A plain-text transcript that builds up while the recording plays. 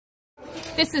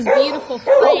This is beautiful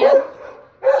Fran.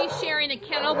 She's sharing a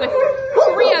kennel with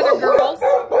 3 other girls.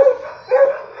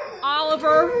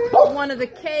 Oliver, one of the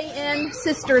KN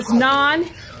sisters, Non,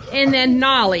 and then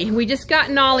Knollie. We just got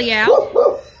Knollie out.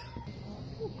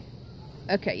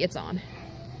 Okay, it's on.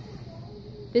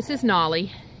 This is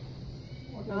Knollie.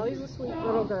 Knollie's a sweet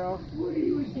little girl.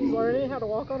 She's learning how to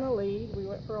walk on a lead. We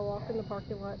went for a walk in the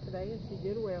parking lot today and she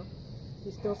did well.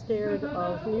 She's still scared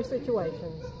of new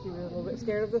situations. She was a little bit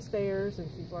scared of the stairs and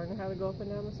she's learning how to go up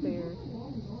and down the stairs.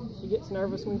 She gets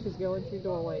nervous when she's going through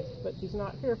doorways, but she's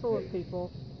not fearful of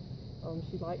people.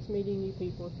 She likes meeting new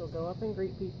people. She'll go up and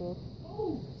greet people.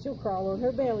 She'll crawl on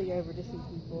her belly over to see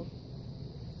people.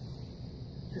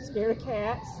 She's scared of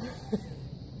cats.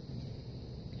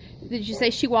 Did you say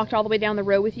she walked all the way down the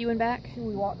road with you and back?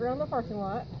 We walked around the parking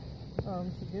lot.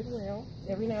 She did well.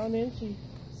 Every now and then she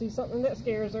sees something that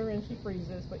scares her and she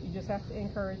freezes, but you just have to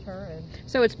encourage her. And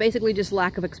so it's basically just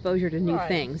lack of exposure to new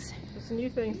things. Just new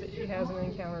things that she hasn't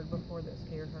encountered before that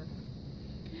scared her.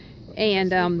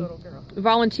 And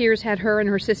volunteers had her and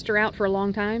her sister out for a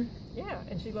long time? Yeah,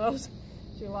 and she'll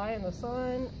lie in the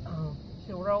sun.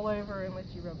 She'll roll over and let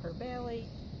you rub her belly.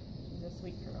 She's a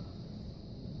sweet girl.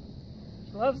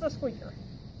 She loves the squeaker.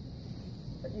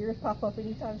 Her ears pop up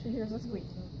anytime she hears a squeak.